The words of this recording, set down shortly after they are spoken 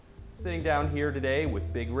Sitting down here today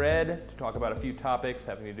with Big Red to talk about a few topics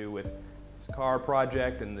having to do with this car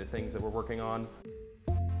project and the things that we're working on.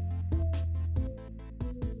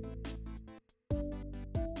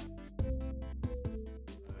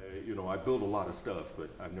 I build a lot of stuff, but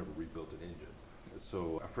I've never rebuilt an engine.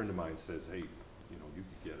 So a friend of mine says, hey, you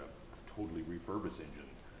could get a totally refurbished engine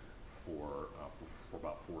for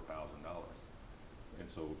about $4,000. And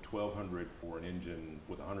so $1,200 for an engine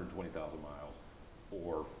with 120,000 miles,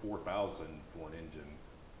 or $4,000 for an engine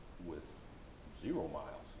with 0 miles,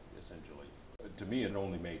 essentially. To me, it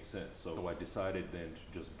only made sense. So I decided then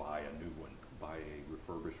to just buy a new one, buy a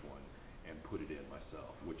refurbished one, and put it in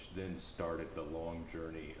myself, which then started the long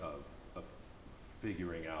journey of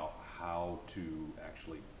figuring out how to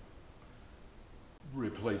actually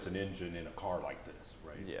replace an engine in a car like this,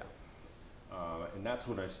 right? Yeah. And that's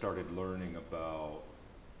when I started learning about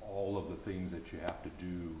all of the things that you have to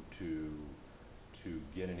do to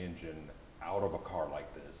get an engine out of a car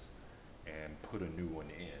like this and put a new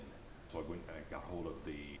one in. So I went and I got hold of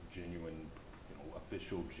the genuine,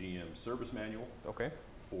 official GM service manual. Okay.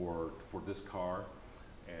 For this car,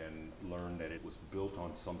 and learned that it was built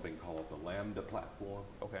on something called the Lambda platform.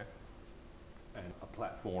 Okay. And a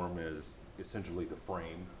platform is essentially the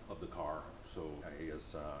frame of the car. So I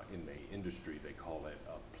guess in the industry they call it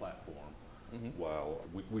a platform, while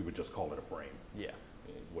we would just call it a frame. Yeah.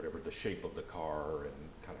 Whatever the shape of the car and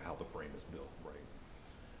kind of how the frame is built,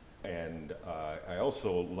 right? And I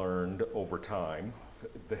also learned over time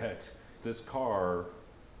that this car,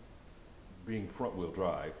 being front-wheel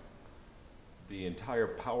drive, the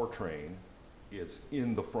entire powertrain is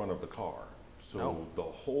in the front of the car. So the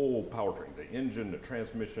whole powertrain, the engine, the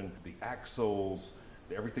transmission, the axles,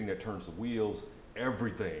 everything that turns the wheels,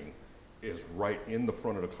 everything is right in the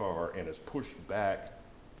front of the car and is pushed back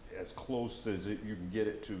as close as you can get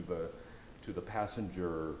it to the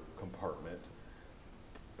passenger compartment.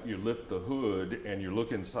 You lift the hood and you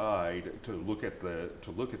look inside to look at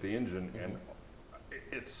the engine, and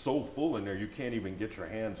it's so full in there you can't even get your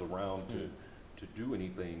hands around to do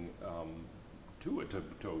anything to it,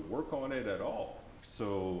 to work on it at all.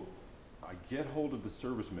 So I get hold of the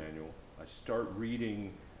service manual. I start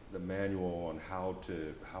reading the manual on how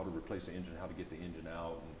to replace the engine, how to get the engine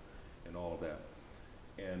out, and all of that,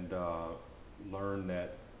 and learn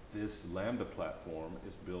that this Lambda platform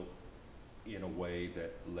is built in a way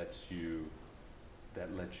that lets you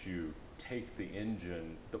take the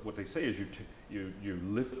engine. What they say is you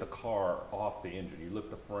lift the car off the engine. You lift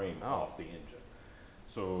the frame off the engine.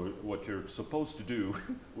 So what you're supposed to do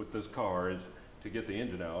with this car is, to get the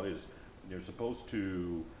engine out, is you're supposed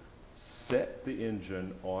to set the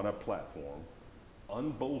engine on a platform,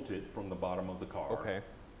 unbolt it from the bottom of the car,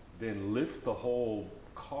 then lift the whole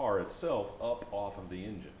car itself up off of the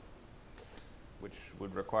engine. Which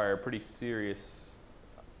would require a pretty serious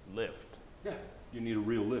lift. Yeah, you need a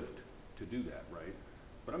real lift to do that, right?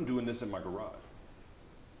 But I'm doing this in my garage.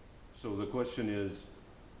 So the question is,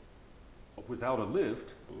 without a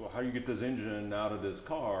lift, how do you get this engine out of this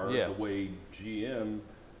car the way GM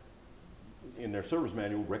in their service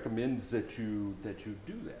manual recommends that you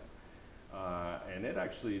do that? And it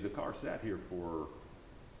actually, the car sat here for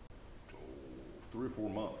 3 or 4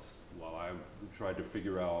 months while I tried to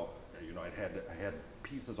figure out, I had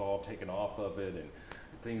pieces all taken off of it and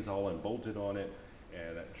things all unbolted on it,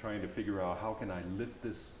 and trying to figure out how can I lift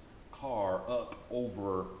this car up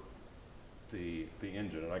over the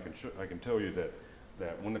engine. And I can tell you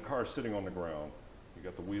that when the car is sitting on the ground, you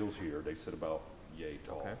got the wheels here, they sit about yay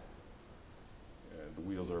tall. Okay. And the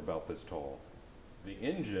wheels are about this tall. The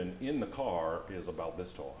engine in the car is about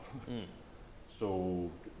this tall.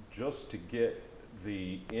 So just to get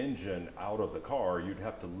the engine out of the car, you'd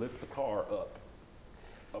have to lift the car up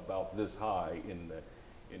about this high in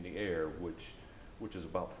the air, which is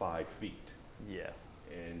about 5 feet. Yes.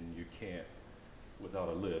 And you can't, without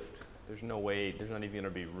a lift. There's no way. There's not even going to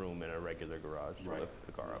be room in a regular garage to lift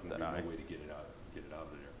the car up that high. There's no way to get it out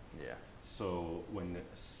of there. Yeah. So when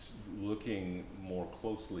looking more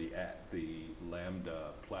closely at the Lambda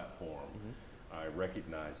platform, I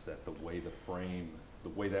recognized that the way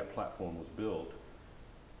that platform was built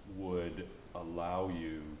would allow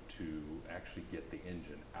you to actually get the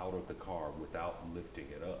engine out of the car without lifting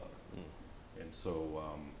it up. And so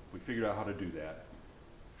we figured out how to do that.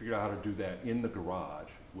 Figured out how to do that in the garage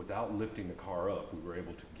without lifting the car up. We were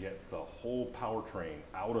able to get the whole powertrain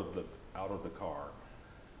out of the car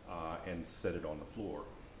and set it on the floor,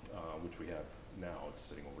 which we have now. It's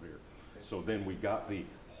sitting over there. So then we got the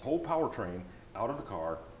whole powertrain out of the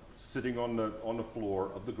car, sitting on the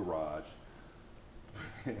floor of the garage,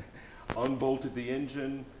 unbolted the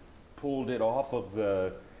engine, pulled it off of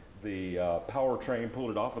the the powertrain,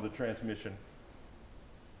 pulled it off of the transmission,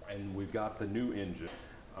 and we've got the new engine,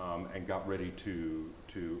 and got ready to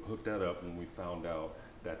hook that up when we found out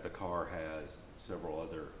that the car has several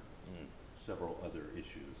other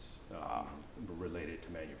issues related to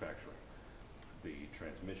manufacturing. The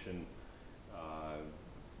transmission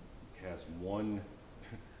has one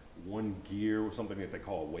gear, or something that they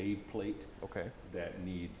call a wave plate, Okay. that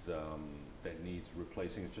needs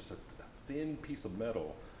replacing. It's just a thin piece of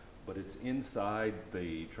metal, but it's inside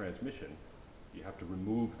the transmission. You have to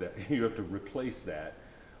remove that. You have to replace that,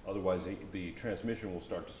 otherwise the transmission will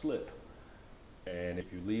start to slip. And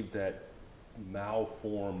if you leave that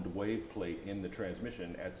malformed wave plate in the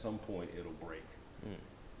transmission, at some point it'll break.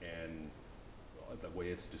 And the way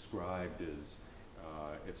it's described is,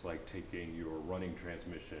 it's like taking your running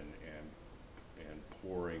transmission and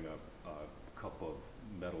pouring a cup of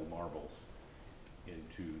metal marbles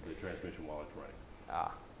into the transmission while it's running.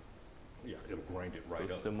 Ah, Yeah, it'll grind it right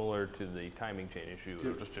so up. similar to the timing chain issue,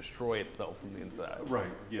 it'll just destroy itself from the inside.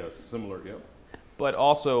 Right, yes, similar, yep. But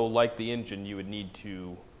also, like the engine, you would need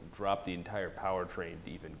to drop the entire powertrain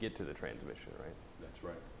to even get to the transmission, right? That's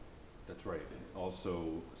right. That's right. And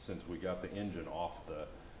also, since we got the engine off the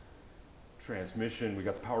transmission, we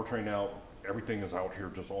got the powertrain out, everything is out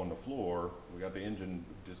here just on the floor. We got the engine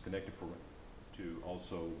disconnected to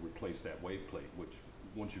also replace that wave plate, which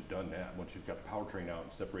once you've done that, once you've got the powertrain out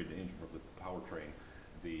and separated the engine from the powertrain,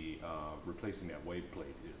 the replacing that wave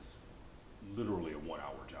plate is literally a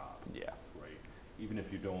 1-hour job. Yeah. Right? Even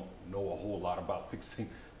if you don't know a whole lot about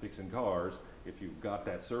fixing cars, if you've got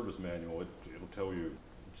that service manual, it'll tell you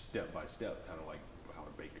step by step, kind of like how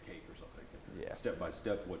to bake a cake or something. Yeah. Step by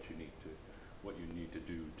step, what you need to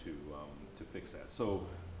do to fix that. So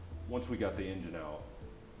once we got the engine out,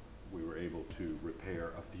 we were able to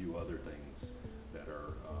repair a few other things that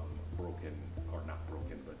are broken, or not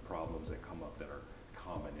broken, but problems that come up that are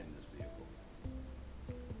common in this vehicle.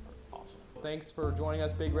 Awesome. Thanks for joining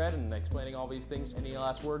us, Big Red, and explaining all these things. Any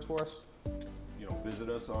last words for us? Visit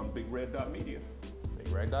us on bigred.media.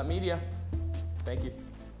 BigRed.media. Thank you.